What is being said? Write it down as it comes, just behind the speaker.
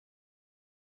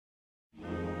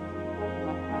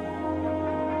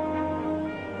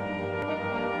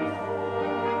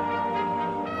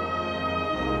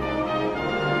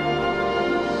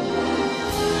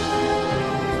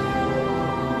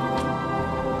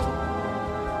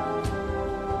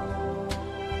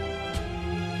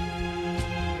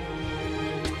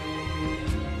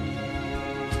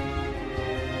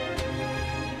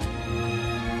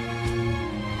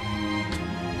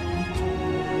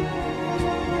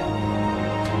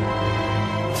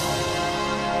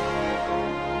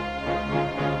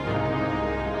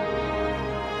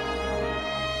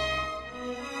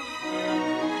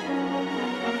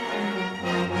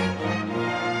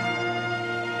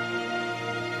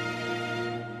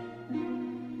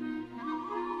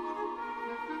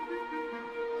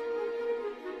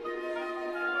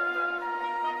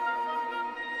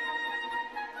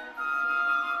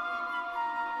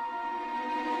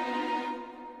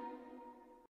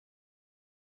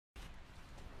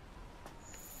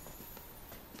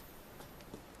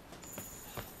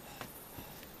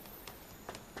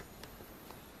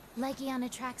Legiana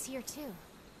tracks here too.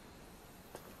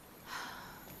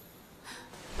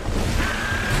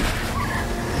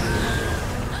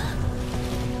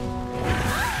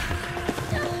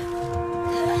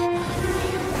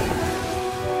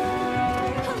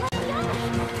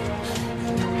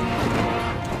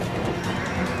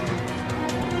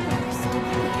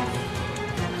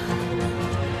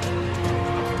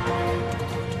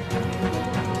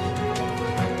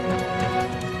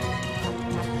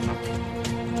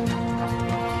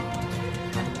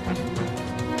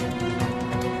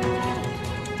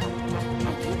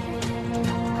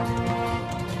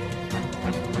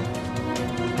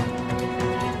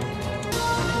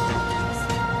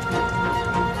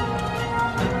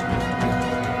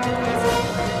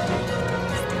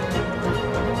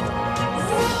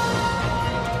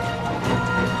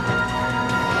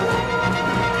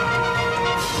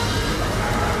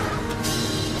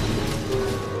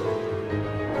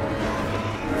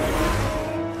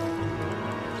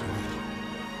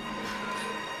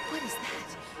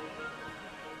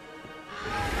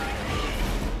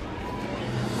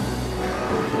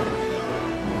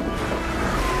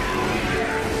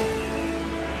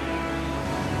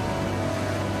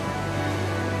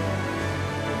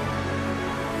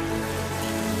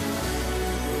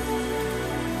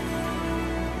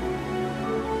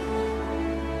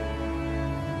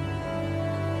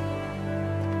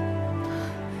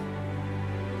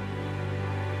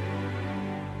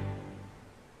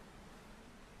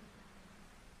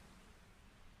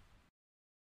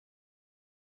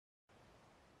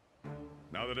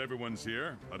 Now that everyone's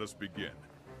here, let us begin.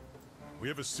 We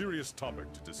have a serious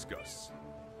topic to discuss.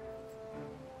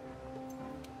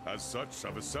 As such,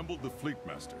 I've assembled the Fleet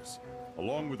Masters,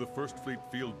 along with the First Fleet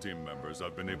field team members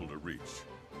I've been able to reach.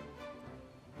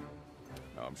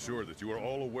 Now, I'm sure that you are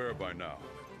all aware by now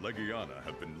that Legiana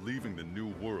have been leaving the New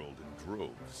World in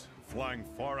droves, flying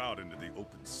far out into the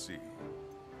open sea.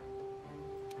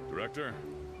 Director,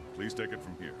 please take it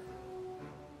from here.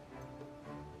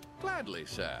 Gladly,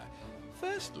 sir.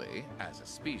 Firstly, as a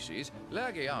species,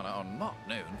 Legiana are not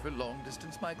known for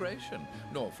long-distance migration,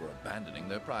 nor for abandoning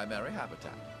their primary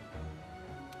habitat.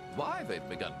 Why they've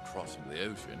begun crossing the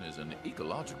ocean is an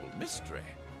ecological mystery.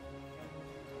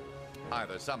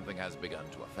 Either something has begun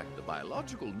to affect the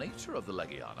biological nature of the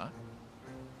Legiana,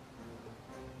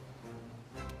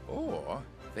 or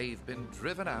they've been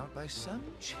driven out by some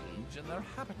change in their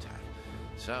habitat,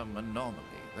 some anomaly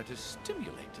that has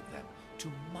stimulated them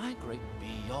to migrate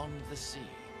beyond the sea.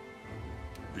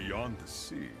 Beyond the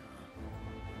sea?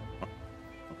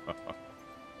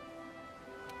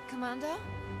 Commander?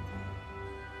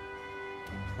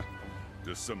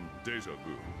 Just some deja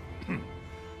vu.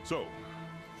 So,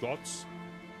 thoughts?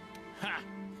 Ha!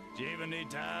 Do you even need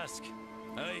to ask?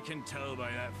 I can tell by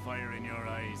that fire in your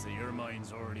eyes that your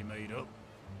mind's already made up.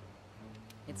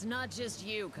 It's not just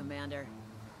you, Commander.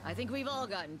 I think we've all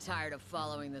gotten tired of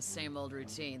following the same old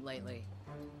routine lately.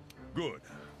 Good.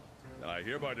 Then I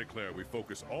hereby declare we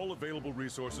focus all available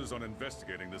resources on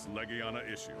investigating this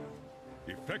Legiana issue.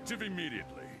 Effective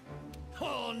immediately.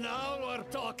 Oh, now we're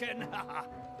talking!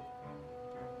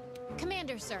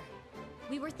 Commander, sir.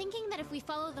 We were thinking that if we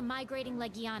follow the migrating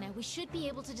Legiana, we should be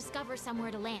able to discover somewhere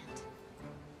to land.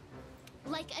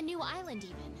 Like a new island,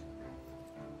 even.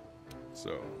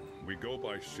 So, we go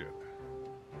by ship.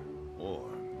 Or,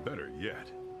 better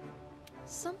yet,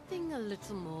 Something a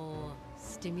little more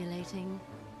stimulating.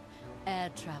 Air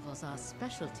travel's our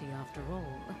specialty, after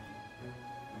all.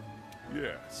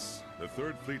 yes, the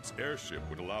Third Fleet's airship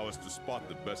would allow us to spot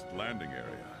the best landing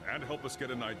area and help us get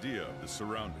an idea of the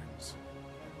surroundings.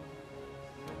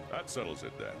 That settles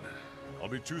it then. I'll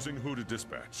be choosing who to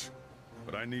dispatch,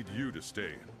 but I need you to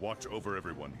stay and watch over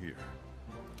everyone here.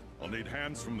 I'll need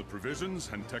hands from the provisions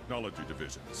and technology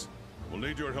divisions. We'll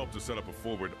need your help to set up a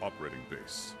forward operating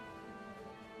base.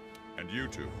 And you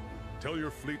two, tell your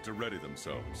fleet to ready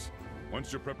themselves.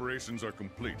 Once your preparations are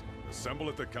complete, assemble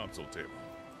at the council table.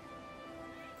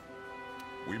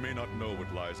 We may not know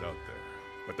what lies out there,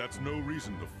 but that's no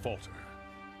reason to falter.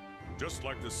 Just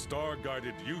like the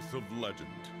star-guided youth of legend,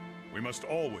 we must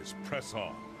always press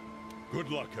on. Good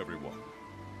luck, everyone,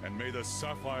 and may the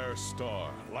Sapphire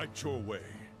Star light your way.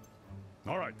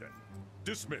 All right then,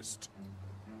 dismissed.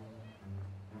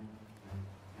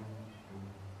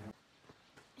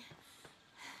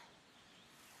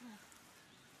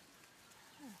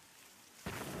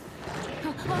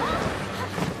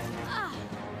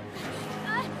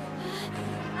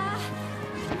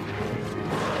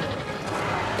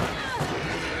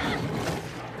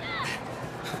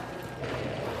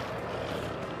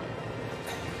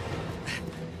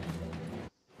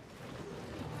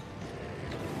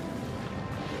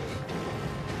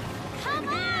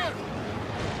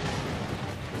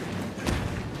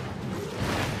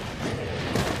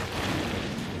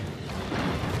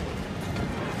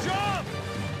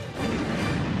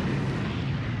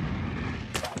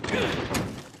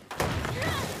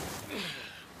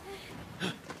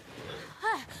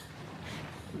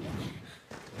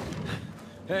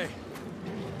 Hey,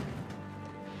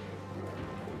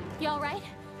 You all right?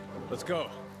 let's go.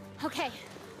 Okay.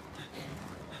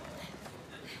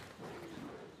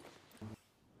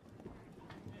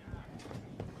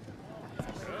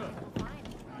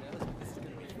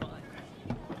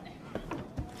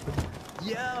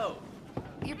 Yo!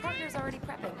 Your partner's already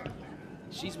prepping.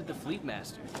 She's with the Fleet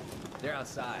Master. They're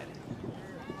outside.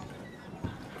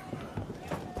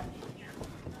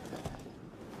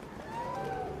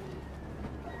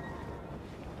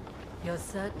 You're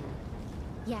certain?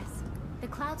 Yes. The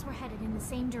clouds were headed in the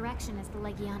same direction as the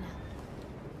Legiana.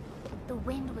 The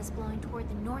wind was blowing toward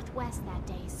the northwest that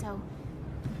day, so...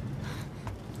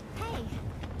 Hey!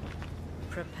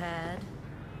 Prepared?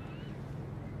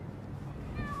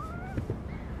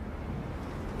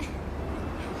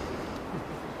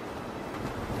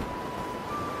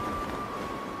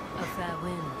 A fair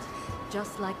wind,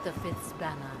 just like the Fifth's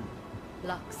banner.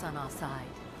 Luck's on our side.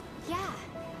 Yeah!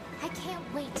 I can't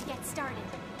wait to get started.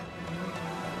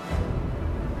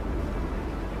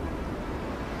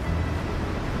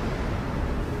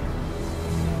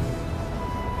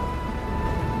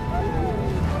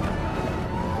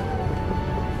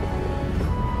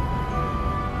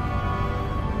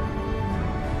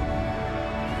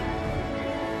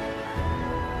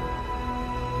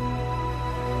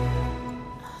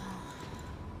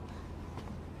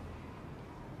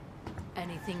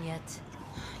 Anything yet?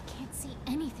 I can't see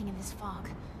anything in this fog.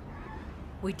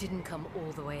 We didn't come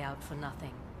all the way out for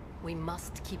nothing. We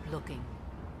must keep looking.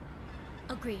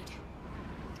 Agreed.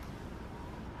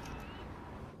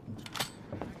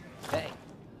 Hey.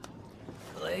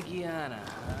 Legiana,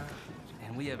 huh?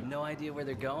 And we have no idea where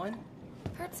they're going?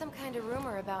 Heard some kind of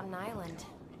rumor about an island.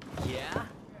 Yeah?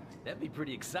 That'd be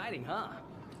pretty exciting, huh?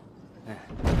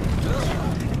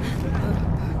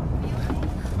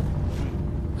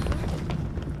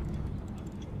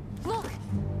 Look!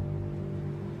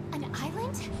 An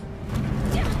island?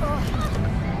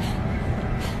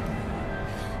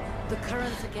 The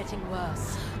currents are getting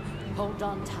worse. Hold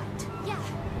on tight. Yeah.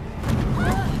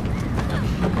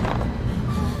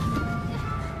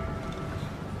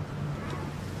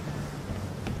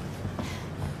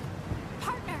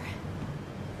 Partner!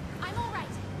 I'm all right.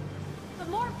 But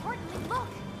more importantly, look!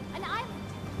 An island!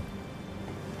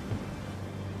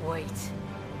 Wait.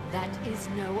 That is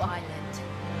no island.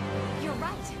 You're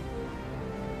right.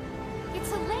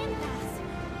 It's a landmass.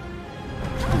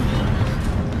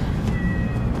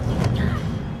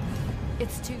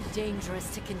 It's too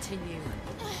dangerous to continue.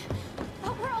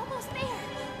 But we're almost there.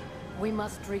 We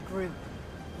must regroup.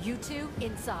 You two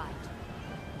inside.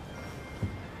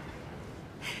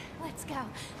 Let's go.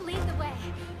 Lead the way.